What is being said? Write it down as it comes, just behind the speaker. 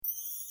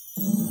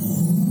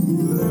Hi,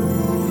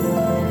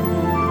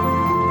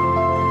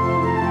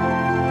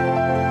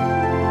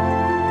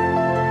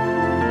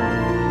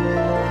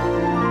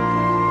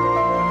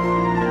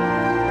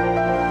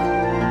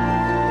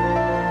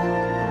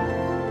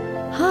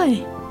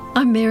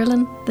 I'm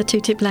Marilyn, the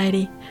Two-Tip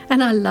Lady,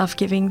 and I love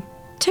giving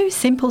 2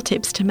 simple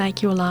tips to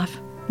make your life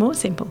more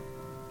simple.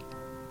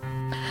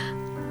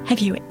 Have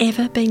you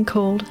ever been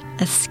called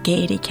a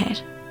scaredy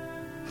cat?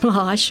 Well,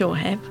 I sure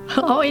have.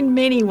 Oh, in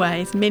many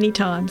ways, many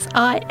times.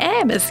 I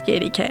am a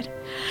scaredy cat.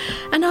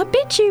 And I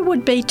bet you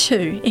would be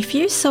too if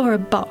you saw a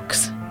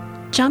box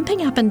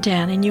jumping up and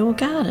down in your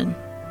garden.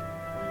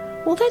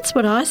 Well, that's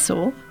what I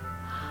saw.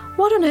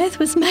 What on earth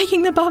was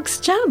making the box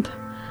jump?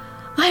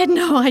 I had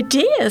no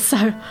idea, so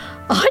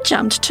I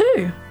jumped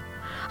too.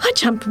 I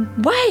jumped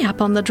way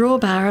up on the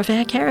drawbar of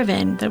our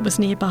caravan that was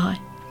nearby,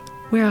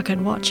 where I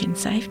could watch in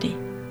safety.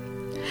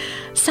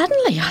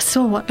 Suddenly I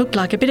saw what looked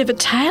like a bit of a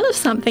tail of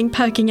something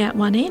poking out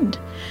one end.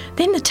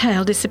 Then the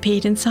tail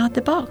disappeared inside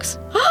the box.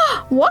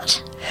 Oh,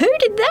 what? Who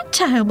did that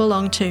tail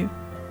belong to?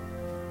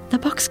 The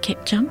box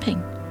kept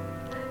jumping.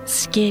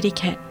 Scaredy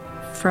cat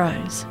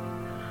froze.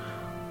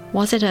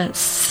 Was it a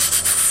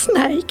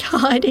snake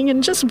hiding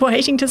and just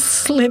waiting to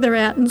slither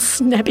out and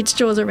snap its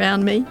jaws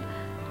around me?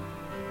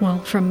 Well,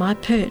 from my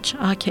perch,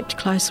 I kept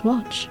close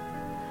watch.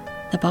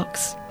 The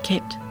box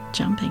kept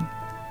jumping.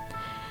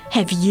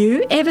 Have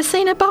you ever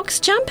seen a box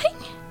jumping?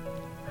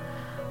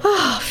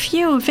 Oh,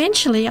 phew,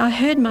 eventually I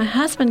heard my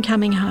husband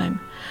coming home.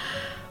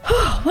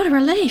 Oh, what a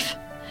relief.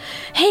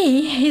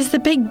 He is the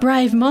big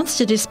brave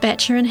monster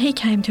dispatcher and he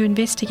came to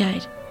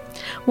investigate.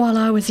 While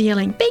I was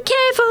yelling, "Be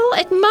careful,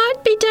 it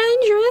might be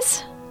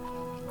dangerous."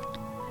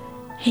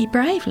 He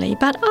bravely,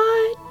 but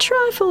a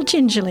trifle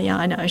gingerly,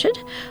 I noted,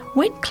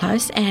 went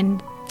close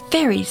and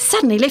very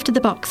suddenly lifted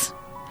the box.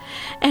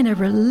 And a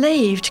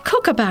relieved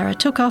kookaburra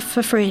took off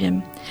for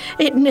freedom.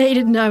 It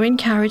needed no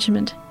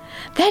encouragement.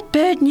 That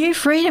bird knew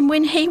freedom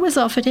when he was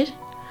offered it.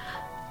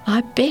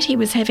 I bet he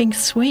was having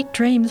sweet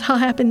dreams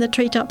high up in the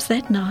treetops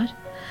that night.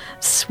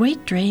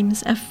 Sweet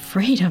dreams of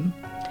freedom.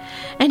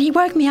 And he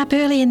woke me up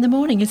early in the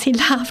morning as he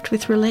laughed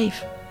with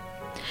relief.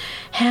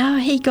 How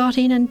he got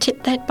in and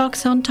tipped that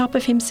box on top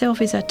of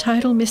himself is a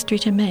total mystery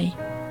to me.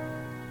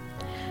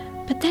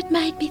 But that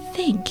made me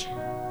think.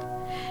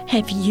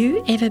 Have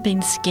you ever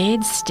been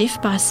scared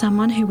stiff by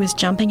someone who was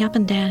jumping up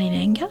and down in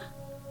anger?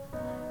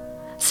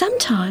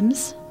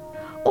 Sometimes,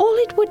 all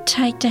it would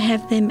take to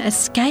have them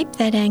escape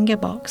that anger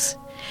box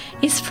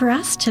is for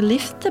us to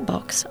lift the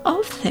box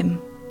off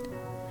them.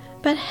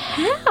 But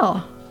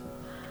how?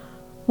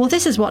 Well,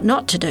 this is what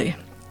not to do.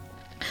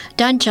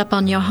 Don't jump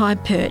on your high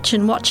perch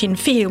and watch in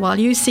fear while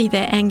you see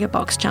their anger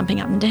box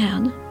jumping up and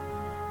down.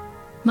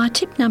 My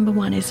tip number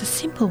 1 is a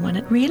simple one,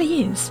 it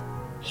really is.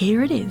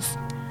 Here it is.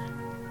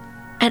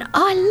 And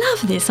I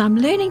love this, I'm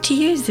learning to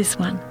use this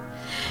one.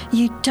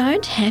 You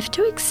don't have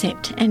to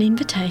accept an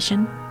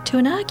invitation to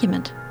an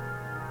argument.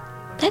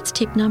 That's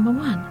tip number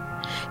 1.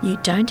 You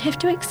don't have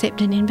to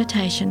accept an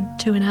invitation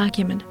to an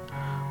argument.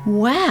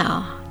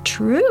 Wow,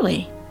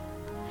 truly.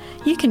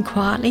 You can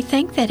quietly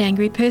thank that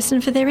angry person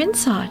for their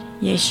insight.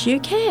 Yes, you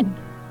can.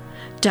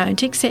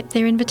 Don't accept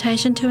their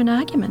invitation to an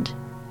argument.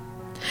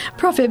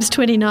 Proverbs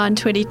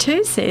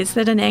 29:22 says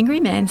that an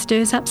angry man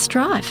stirs up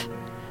strife.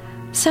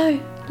 So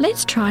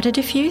let's try to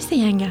diffuse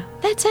the anger.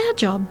 That's our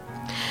job.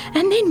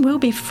 And then we'll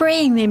be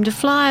freeing them to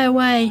fly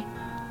away,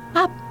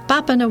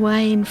 up and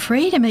away in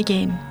freedom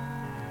again.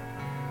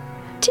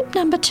 Tip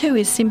number 2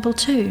 is simple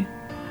too.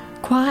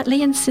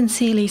 Quietly and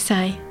sincerely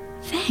say,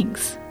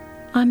 "Thanks,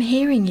 I'm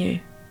hearing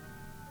you."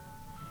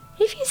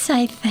 If you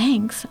say,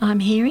 "Thanks, I'm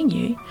hearing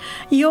you,"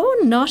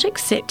 you're not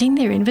accepting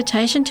their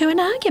invitation to an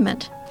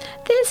argument.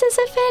 This is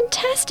a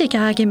fantastic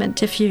argument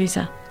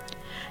diffuser.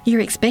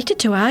 You're expected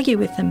to argue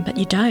with them, but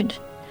you don't.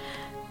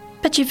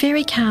 But you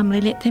very calmly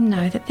let them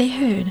know that they're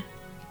heard.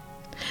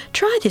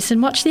 Try this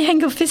and watch the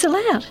anger fizzle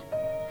out.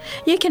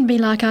 You can be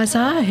like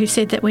Isaiah, who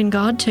said that when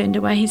God turned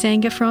away his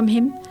anger from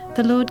him,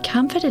 the Lord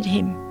comforted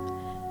him.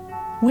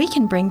 We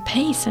can bring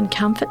peace and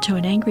comfort to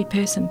an angry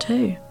person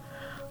too.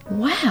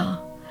 Wow!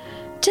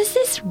 Does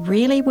this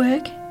really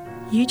work?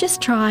 You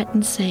just try it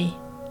and see.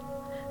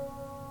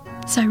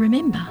 So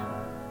remember,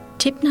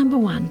 tip number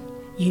 1,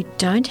 you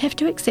don't have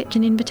to accept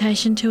an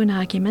invitation to an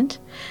argument.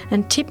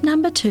 And tip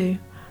number 2,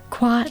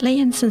 quietly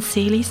and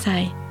sincerely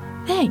say,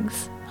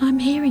 "Thanks, I'm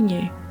hearing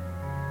you."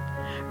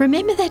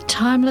 Remember that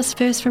timeless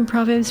verse from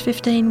Proverbs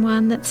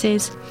 15:1 that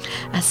says,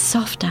 "A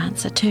soft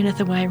answer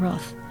turneth away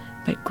wrath,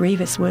 but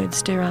grievous words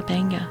stir up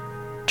anger."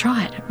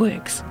 Try it, it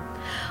works.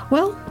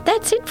 Well,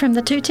 that's it from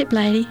the Two-Tip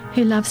Lady,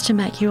 who loves to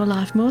make your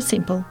life more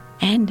simple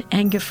and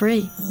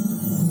anger-free.